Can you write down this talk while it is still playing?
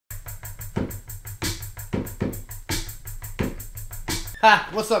Ha!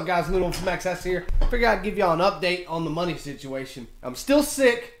 What's up, guys? Little from XS here. Figured I'd give y'all an update on the money situation. I'm still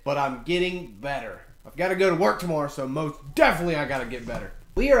sick, but I'm getting better. I've got to go to work tomorrow, so most definitely I got to get better.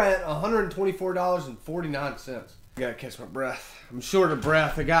 We are at $124.49. Gotta catch my breath. I'm short of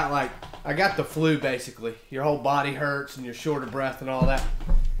breath. I got the flu basically. Your whole body hurts and you're short of breath and all that.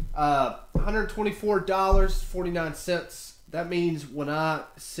 $124.49. That means when I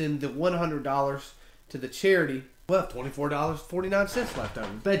send the $100 to the charity, well, $24.49 left over.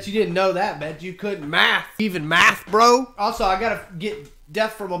 Bet you didn't know that. Bet you couldn't math. Even math, bro. Also, I gotta get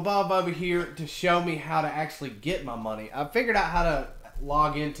Death from Above over here to show me how to actually get my money. I figured out how to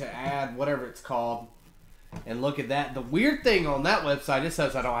log into ad, whatever it's called, and look at that. The weird thing on that website, it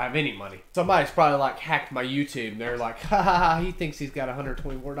says I don't have any money. Somebody's probably like hacked my YouTube. They're like, ha ha ha, he thinks he's got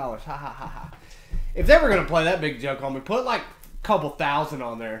 $124. Ha ha ha ha. If they were gonna play that big joke on me, put like a couple thousand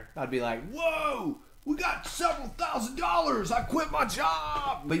on there. I'd be like, whoa, we got several $1,000s. I quit my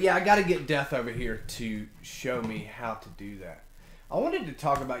job. But yeah, I gotta get Death over here to show me how to do that. I wanted to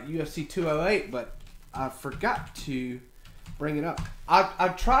talk about UFC 208, but I forgot to bring it up.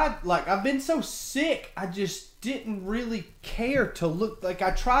 I've tried, I've been so sick, I just didn't really care to look. I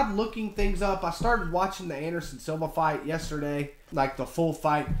tried looking things up. I started watching the Anderson Silva fight yesterday, the full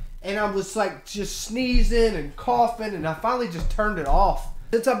fight, and I was just sneezing and coughing, and I finally just turned it off.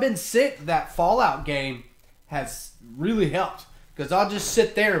 Since I've been sick, that Fallout game has really helped. Because I'll just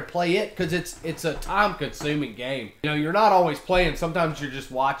sit there and play it, because it's a time-consuming game. You know, you're not always playing. Sometimes you're just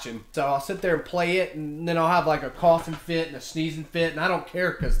watching. So I'll sit there and play it, and then I'll have a coughing fit and a sneezing fit, and I don't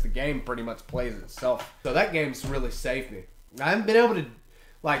care because the game pretty much plays itself. So that game's really saved me. I haven't been able to,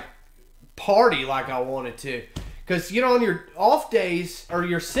 party like I wanted to. Because, you know, on your off days, or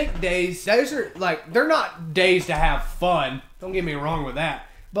your sick days, those are, they're not days to have fun. Don't get me wrong with that.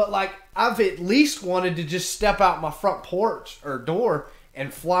 But, I've at least wanted to just step out my front porch or door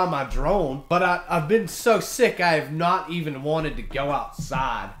and fly my drone. But I've been so sick, I have not even wanted to go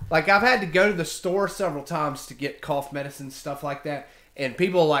outside. I've had to go to the store several times to get cough medicine, stuff like that. And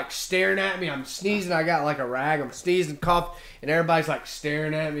people, staring at me. I'm sneezing. I got, a rag. I'm sneezing, cough. And everybody's,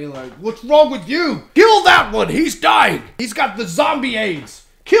 staring at me what's wrong with you? Kill that one. He's dying. He's got the zombie AIDS.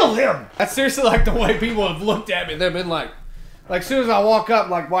 Kill him. That's seriously, the way people have looked at me. They've been as soon as I walk up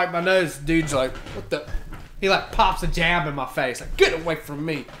and wipe my nose, the dude's what the? He pops a jab in my face. Get away from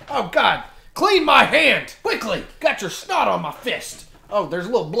me. Oh God, clean my hand. Quickly. Got your snot on my fist. Oh, there's a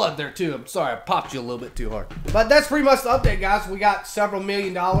little blood there too. I'm sorry, I popped you a little bit too hard. But that's pretty much the update, guys. We got several $1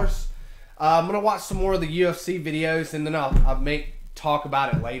 million. I'm going to watch some more of the UFC videos and then I'll talk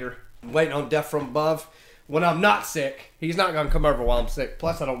about it later. I'm waiting on Death from Above. When I'm not sick, he's not going to come over while I'm sick.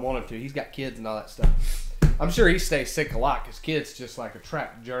 Plus, I don't want him to. He's got kids and all that stuff. I'm sure he stays sick a lot because kids just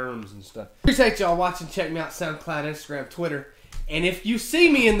attract germs and stuff. Appreciate y'all watching. Check me out SoundCloud, Instagram, Twitter. And if you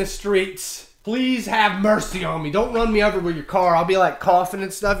see me in the streets, please have mercy on me. Don't run me over with your car. I'll be coughing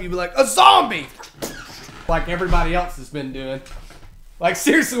and stuff. You'll be like, a zombie! Like everybody else has been doing.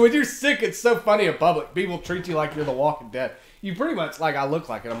 Seriously, when you're sick, it's so funny in public. People treat you like you're the Walking Dead. You pretty much, I look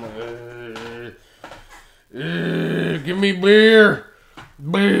like it. I'm give me beer.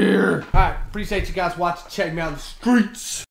 Beer. Alright, appreciate you guys watching. Check me out in the streets.